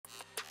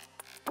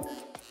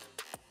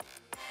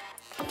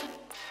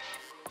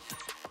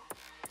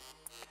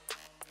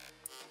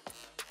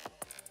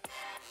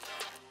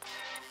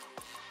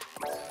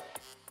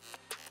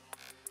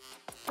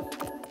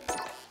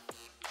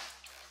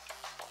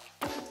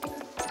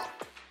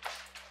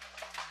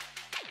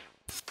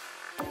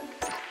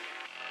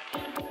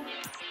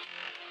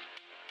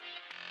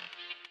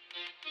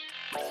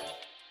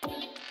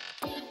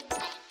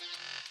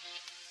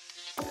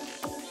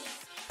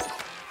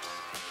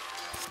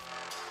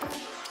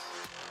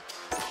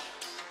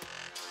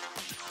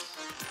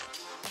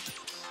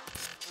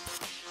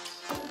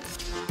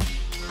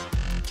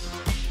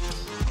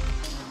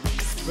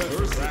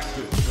First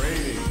practice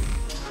training.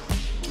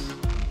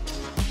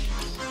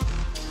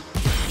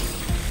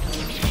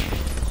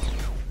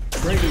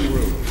 Training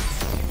room.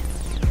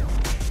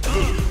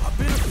 I've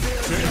been a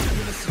failure, I've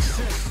been a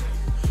success.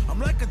 I'm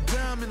like a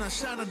diamond, I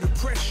shine under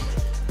pressure.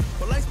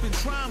 But life's been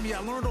trying me, I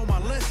learned all my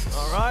lessons.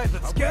 All right,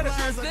 let's get it.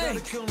 I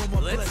gotta kill no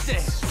more Let's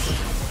blessings.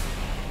 dance.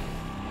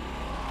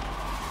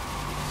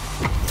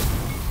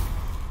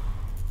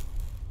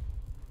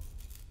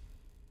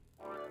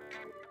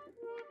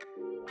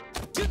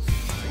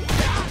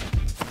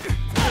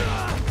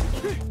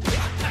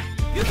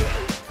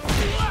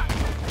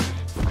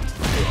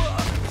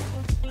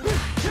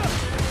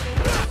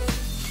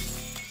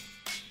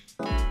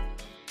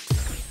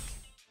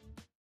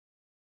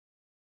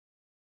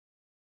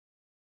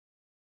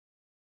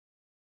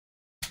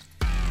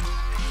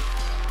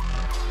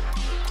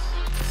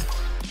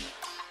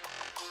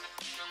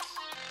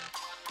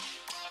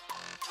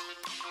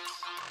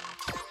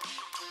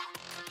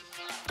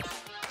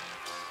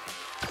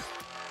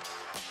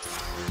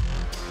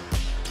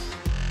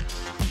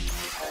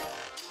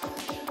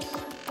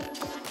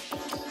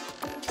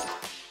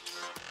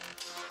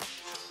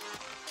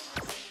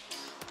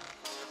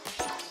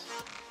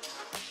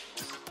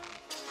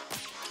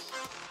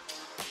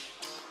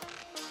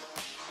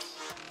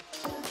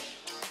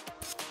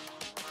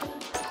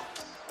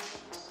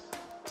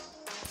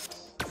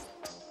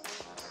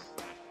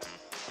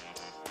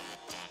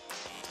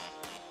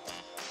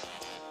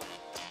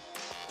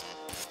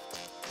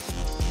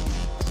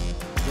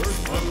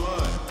 First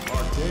online.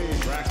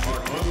 Arcade practice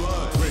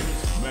online.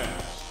 Rings match.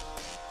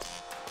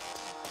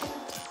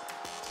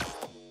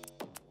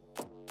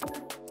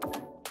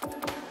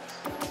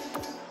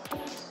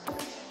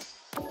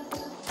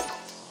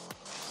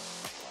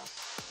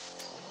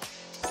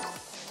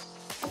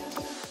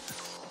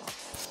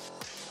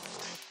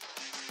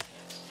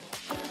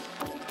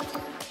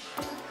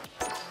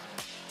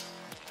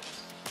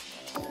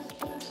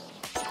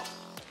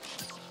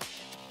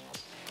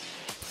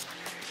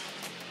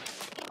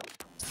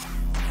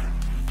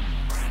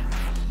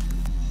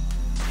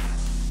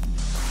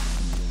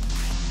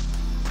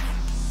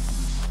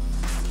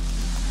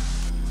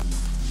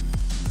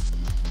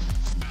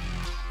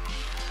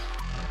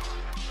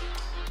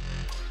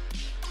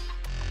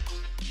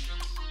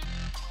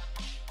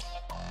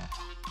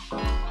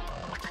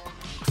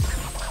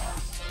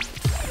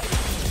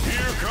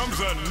 Here comes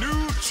a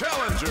new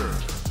challenger.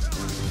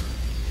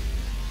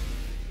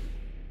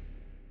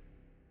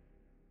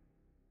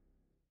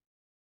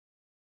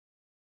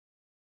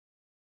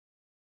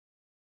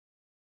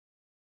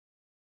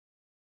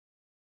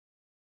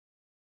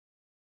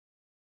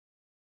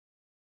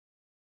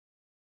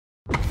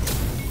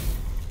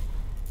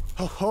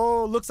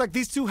 Oh, looks like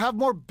these two have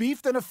more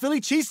beef than a Philly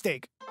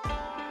cheesesteak.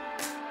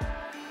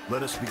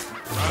 Let us begin.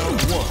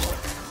 Round one.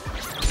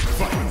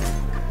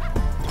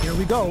 Fight. Here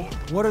we go.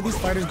 What are these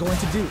fighters going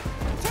to do?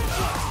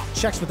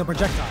 Checks with the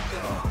projectile.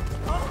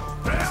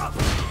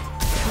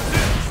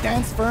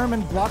 Stands firm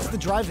and blocks the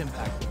drive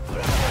impact.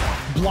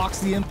 Blocks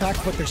the impact,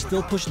 but they're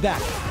still pushed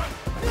back.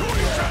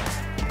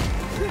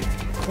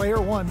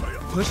 Player one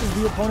pushes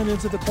the opponent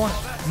into the corner,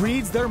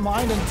 reads their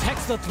mind and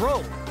techs the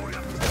throw.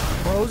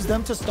 Throws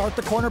them to start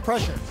the corner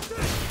pressure.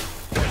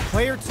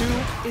 Player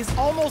two is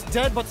almost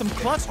dead, but some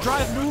clutch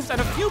drive moves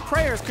and a few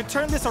prayers could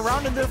turn this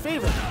around in their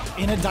favor.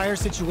 In a dire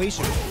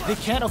situation, they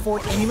can't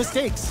afford any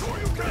mistakes.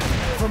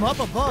 From up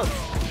above.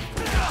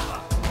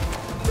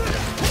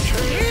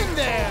 In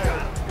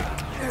there!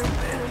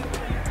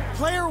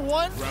 Player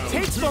one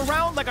takes the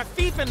round like a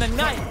thief in the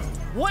night.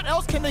 What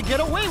else can they get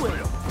away with?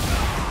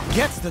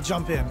 Gets the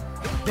jump in.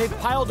 They've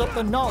piled up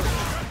the knowledge.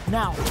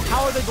 Now,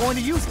 how are they going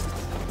to use it?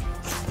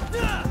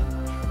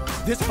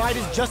 This fight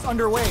is just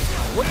underway.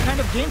 What kind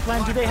of game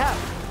plan do they have?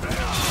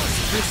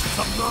 This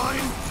top line.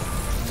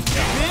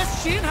 This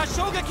Shin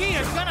Hashogaki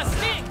is gonna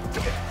sting!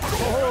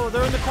 Oh,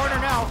 they're in the corner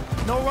now.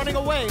 No running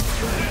away.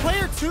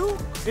 Player two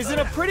is in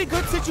a pretty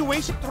good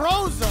situation.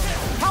 Throws them.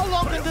 How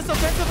long can this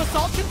offensive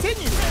assault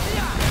continue?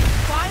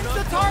 Finds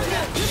the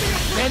target.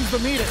 Ends the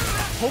meter,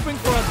 hoping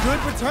for a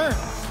good return.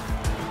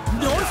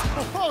 Notice,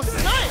 oh,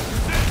 snipe!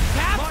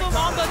 Taps him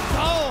on the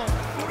dome.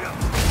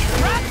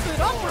 Wraps it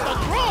up with a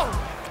throw.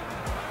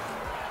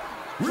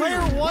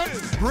 Player one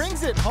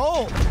brings it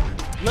home.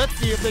 Let's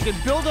see if they can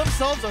build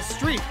themselves a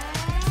streak.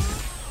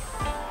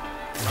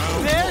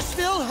 They're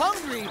still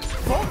hungry.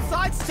 Both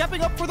sides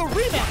stepping up for the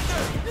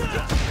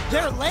rematch.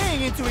 They're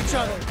laying into each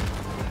other.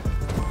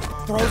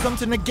 Throws them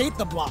to negate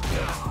the block.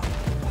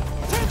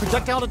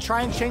 Projectile to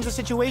try and change the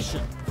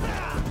situation.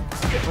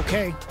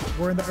 Okay,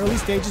 we're in the early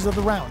stages of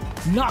the round.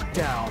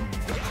 Knockdown.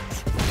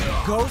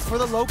 Goes for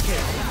the low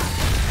kick.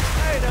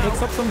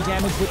 Picks up some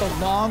damage with a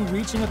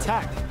long-reaching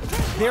attack.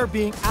 They're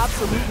being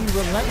absolutely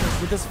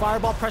relentless with this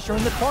fireball pressure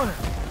in the corner.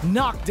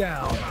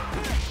 Knockdown.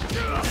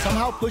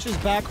 Somehow pushes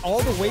back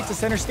all the way to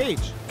center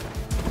stage.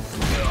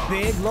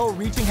 Big,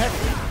 low-reaching heavy.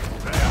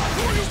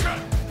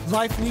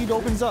 Life lead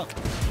opens up.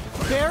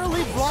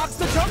 Barely blocks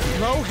the jump.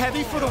 Low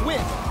heavy for the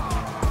win.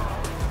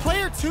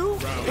 Player two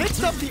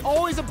picks up the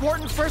always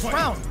important first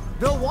round.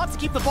 They'll want to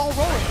keep the ball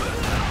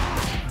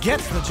rolling.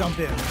 Gets the jump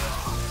in.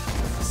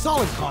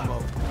 Solid combo.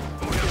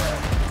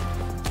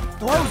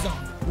 Throws him.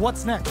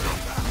 What's next?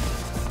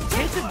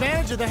 Takes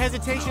advantage of the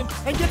hesitation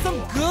and gets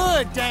some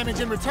good damage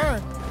in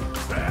return.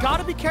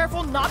 Gotta be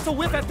careful not to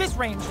whiff at this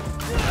range.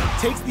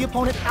 Takes the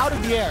opponent out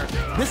of the air.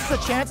 This is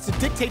a chance to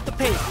dictate the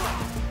pace.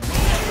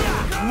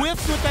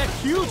 Whiffs with that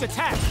huge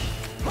attack.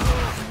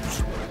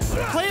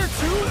 Player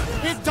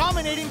 2 is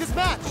dominating this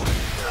match.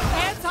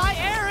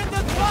 Anti-air in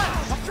the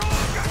clutch.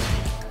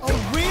 A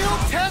real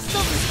test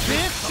of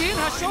this Shin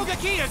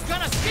Hashogeki is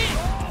gonna sting.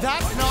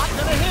 That's not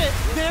gonna hit.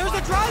 There's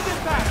a drive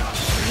impact.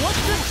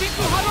 What's this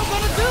Shikuhado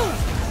gonna do?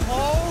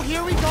 Oh,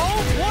 here we go.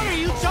 What are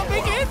you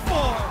jumping in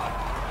for?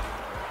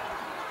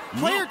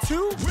 Player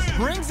 2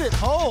 brings it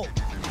home.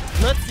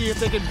 Let's see if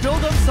they can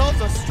build themselves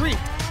a streak.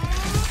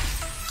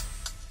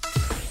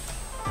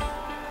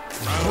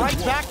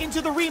 Right back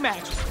into the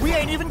rematch. We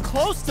ain't even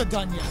close to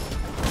done yet.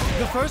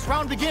 The first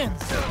round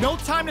begins. No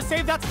time to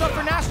save that stuff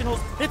for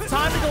nationals. It's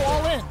time to go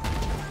all in.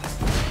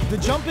 The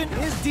jump in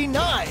is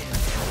denied.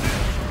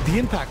 The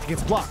impact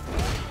gets blocked.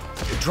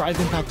 The drive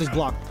impact is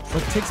blocked,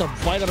 but takes a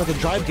bite out of the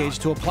drive gauge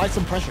to apply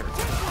some pressure.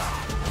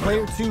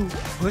 Player 2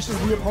 pushes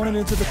the opponent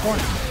into the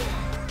corner.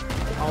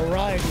 All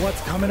right,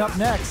 what's coming up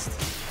next?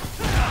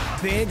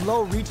 Big,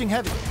 low, reaching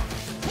heavy.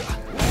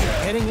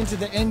 Heading into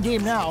the end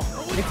game now.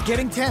 It's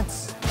getting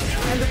tense.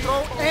 And the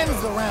throw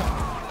ends the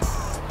round.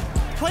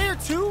 Player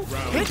 2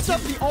 picks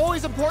up the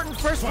always important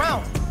first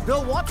round.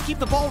 They'll want to keep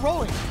the ball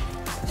rolling.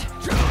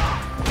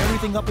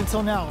 Everything up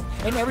until now,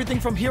 and everything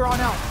from here on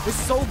out, is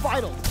so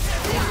vital.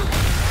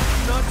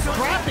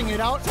 Scrapping it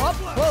out up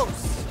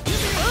close.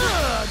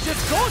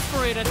 Just goes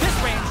for it at this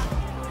range.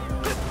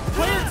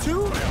 Player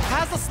 2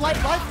 has a slight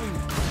life lead.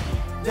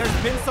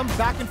 There's been some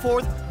back and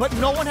forth, but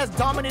no one has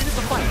dominated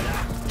the fight.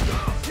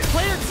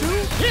 Player 2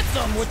 hits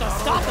him with a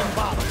stopping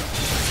block.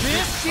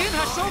 This Shin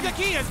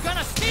Hashogeki is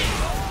gonna sting.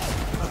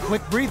 A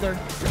quick breather.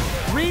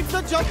 Reads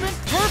the jump in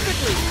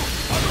perfectly.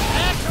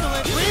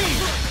 Excellent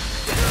read.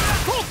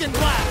 Vulcan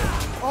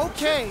blast.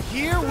 Okay,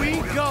 here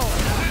we go.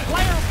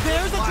 Player,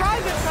 there's a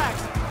drive impact.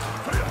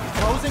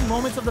 Closing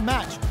moments of the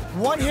match.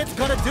 One hit's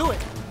gonna do it.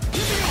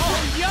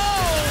 Oh, yo!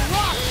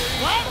 Rock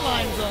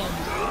flatlines him.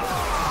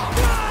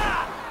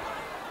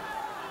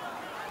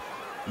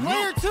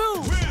 Player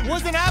 2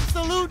 was an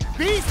absolute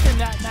beast in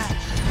that match.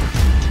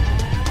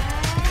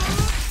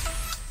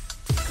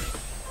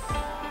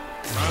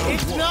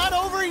 It's not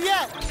over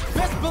yet.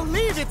 Best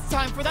believe it's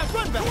time for that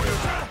run back.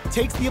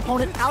 Takes the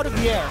opponent out of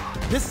the air.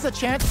 This is a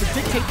chance to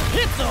dictate.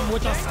 Hits him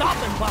with a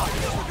stopping block.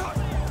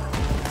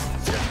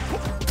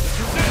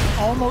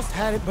 Almost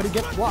had it, but it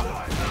gets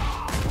blocked.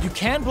 You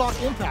can block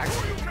impacts,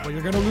 but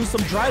you're gonna lose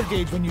some drive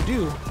gauge when you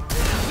do.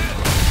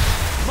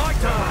 My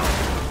time.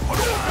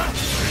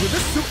 Will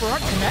this super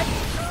art connect?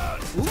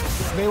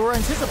 Oops, they were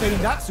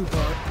anticipating that super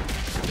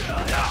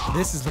art.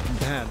 This is looking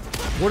bad.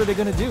 What are they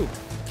gonna do?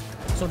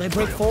 So they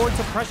break forward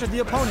to pressure the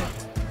opponent.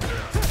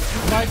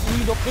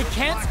 It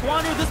can't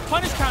squander this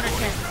punish counter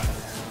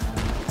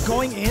chance.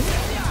 Going in?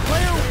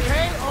 Player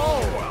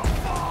KO.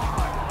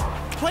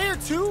 Player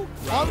 2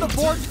 on the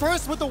board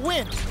first with the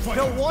win.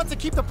 They'll want to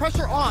keep the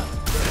pressure on.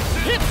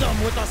 Hits them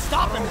with a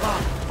stopping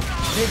block.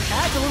 They've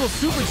added a little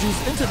super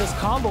juice into this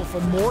combo for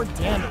more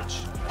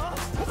damage.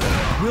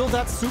 Will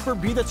that super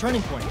be the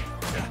turning point?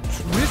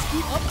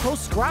 Risky up-close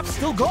scrap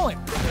still going.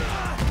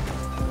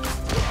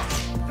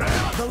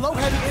 The low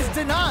heavy is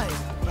denied.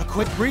 A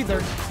quick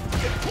breather.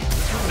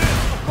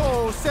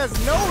 Oh, says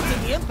no to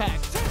the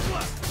impact.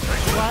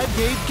 Drive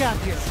gauge gap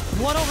here.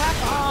 What'll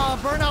happen?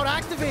 Burnout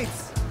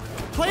activates.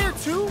 Player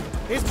 2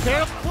 is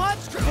there.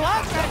 Clutch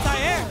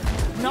anti-air.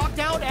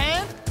 Knockdown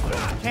and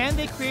can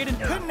they create and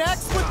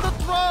connects with the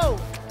throw?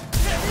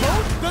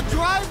 Nope, the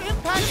drive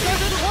impact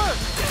doesn't work.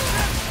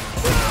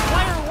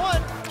 Player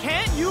 1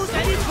 can't use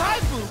any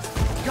drive moves.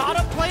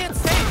 Gotta play it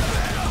safe.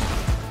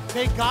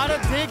 They gotta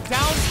dig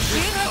down.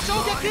 Shin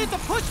Hashogeki to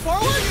push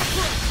forward.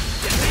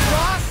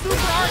 Raw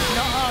super art.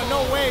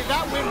 No way.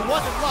 That win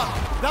wasn't luck.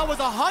 That was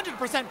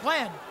 100%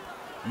 planned.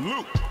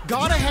 Luke.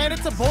 Gotta hand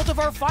it to both of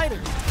our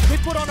fighters. They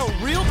put on a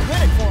real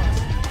clinic for us.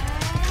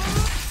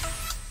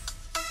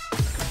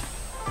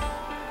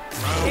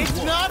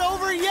 It's not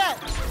over yet.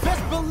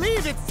 Best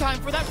believe it's time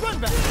for that run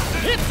back.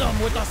 Hits them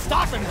with a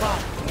stopping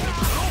block.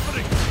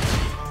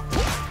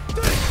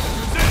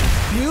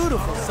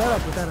 Beautiful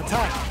setup with that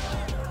attack.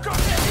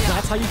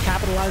 That's how you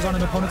capitalize on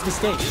an opponent's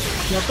mistake.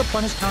 Get the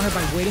punish counter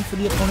by waiting for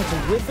the opponent to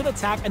whiff an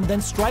attack and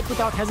then strike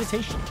without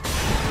hesitation.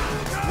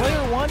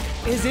 Player 1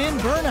 is in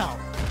burnout.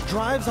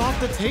 Drives off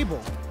the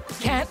table.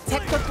 Can't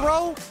tech the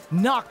throw.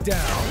 Knockdown.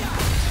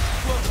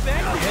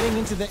 Heading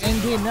into the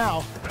end game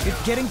now.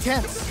 It's getting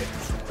tense.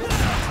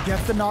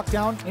 Gets the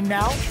knockdown and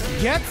now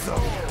gets him.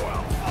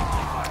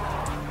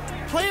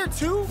 Player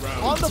 2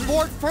 on the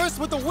board first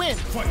with the win.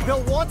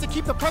 They'll want to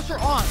keep the pressure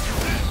on.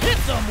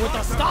 Hits him with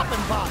a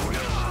stopping block.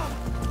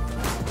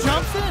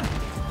 Jumps in.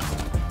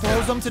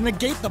 Throws them to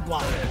negate the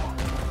block.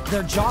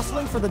 They're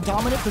jostling for the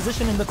dominant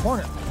position in the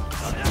corner.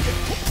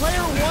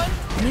 Player one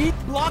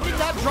needs blocking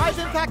that drive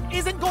impact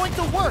isn't going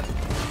to work.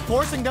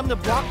 Forcing them to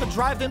block the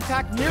drive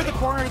impact near the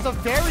corner is a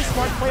very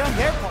smart play on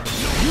their part.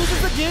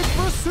 Uses the gauge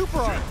for a super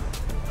art.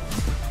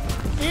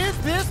 Is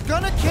this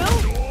gonna kill?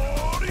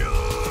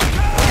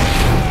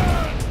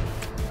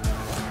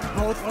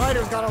 Both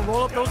fighters gotta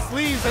roll up those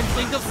sleeves and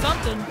think of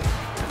something.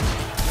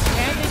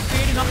 And they're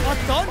creating a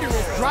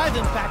thunderous drive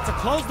impact to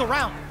close the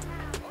round.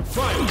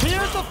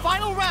 Here's the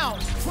final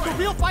round. The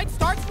real fight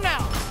starts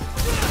now.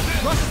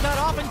 Rushes that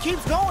off and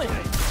keeps going.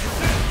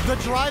 The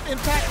drive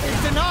impact is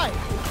denied.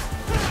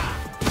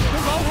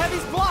 The low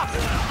heavy's blocked.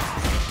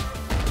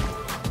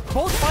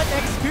 Both fight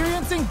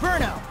experiencing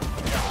burnout.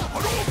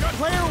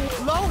 Player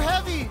low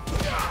heavy.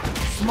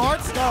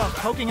 Smart stuff,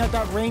 poking at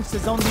that range to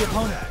zone the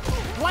opponent.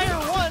 Player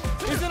one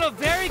is in a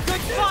very good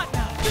spot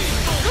now.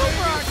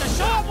 Super art to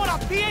show up what a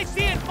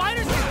PhD in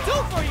fighters can do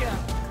for you.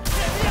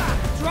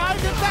 Drive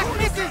impact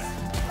misses.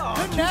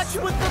 Connects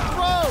with the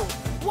throw.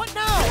 What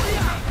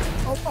now?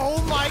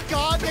 Oh my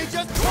God, they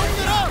just turned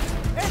it up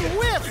and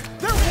whipped.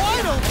 They're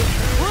wide open.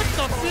 Put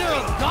the fear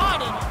of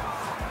God in it.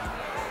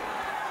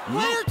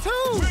 Player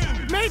two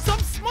made some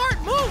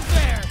smart moves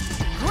there.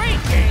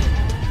 Great game.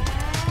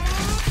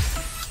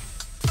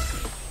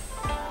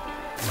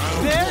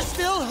 They're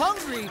still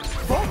hungry.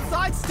 Both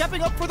sides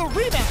stepping up for the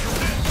rematch.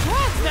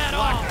 Throws that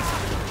off.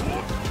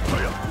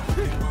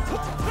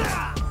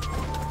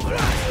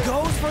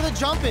 Goes for the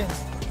jump in.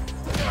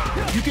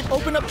 You can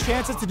open up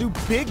chances to do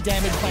big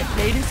damage by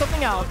baiting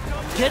something out,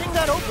 getting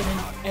that opening,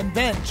 and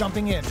then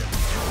jumping in.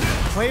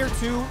 Player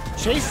two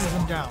chases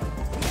him down.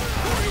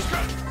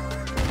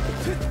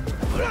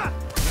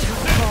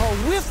 Oh,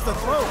 whiffs the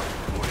throw.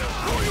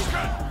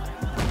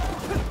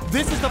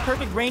 This is the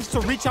perfect range to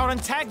reach out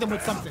and tag them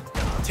with something.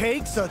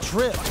 Takes a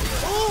trip.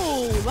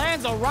 Ooh,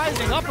 lands a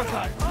rising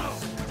uppercut.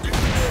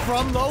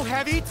 From low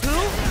heavy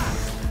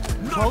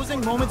to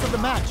closing moments of the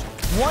match.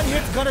 One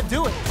hit's gonna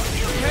do it.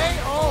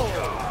 KO.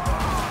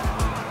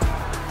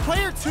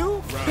 Player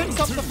two picks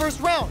up the first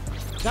round.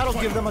 That'll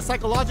give them a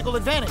psychological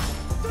advantage.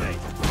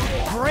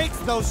 Breaks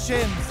those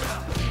shins.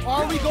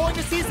 Are we going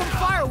to see some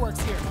fireworks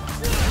here?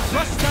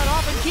 Rushes that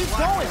off and keeps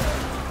going.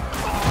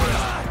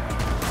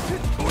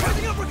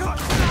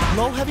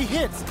 Low heavy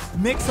hits,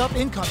 mix up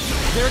incoming.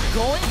 They're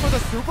going for the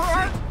super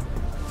art.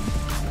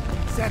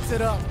 Sets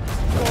it up.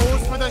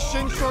 Goes for the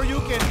Shin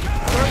Shoryuken.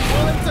 They're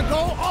willing to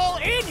go all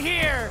in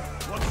here.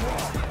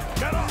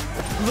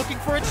 Looking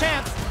for a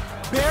chance.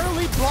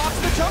 Barely blocks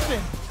the jump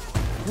in.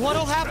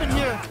 What'll happen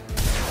here?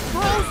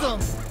 Throws them.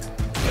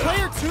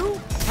 Player two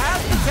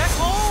has the deck.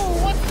 Oh,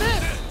 what's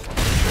this?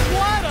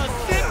 What a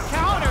sick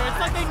counter. It's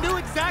like they knew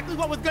exactly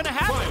what was going to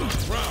happen.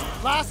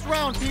 Last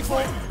round,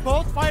 people.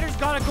 Both fighters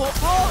got to go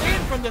all in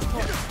from this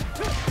point.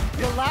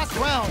 The last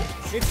round.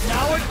 It's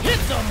now it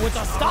hits them with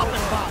a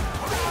stopping block.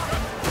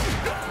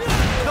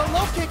 The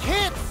low kick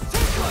hits.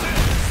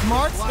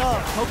 Smart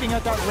stuff, poking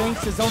at that range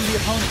to zone the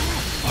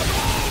opponent.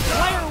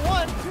 Player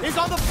one is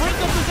on the brink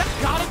of the...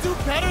 Gotta do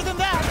better than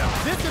that.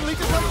 This can lead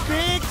to some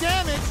big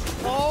damage.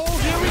 Oh,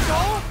 here we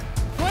go.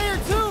 Player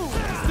two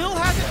still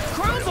has it.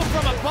 Crowns him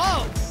from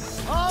above.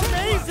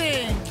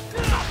 Amazing.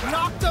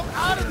 Knocked him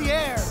out of the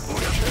air.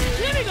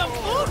 Giving him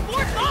food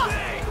for thought.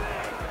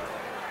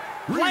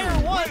 Player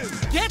one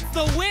gets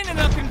the win in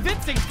a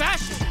convincing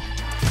fashion.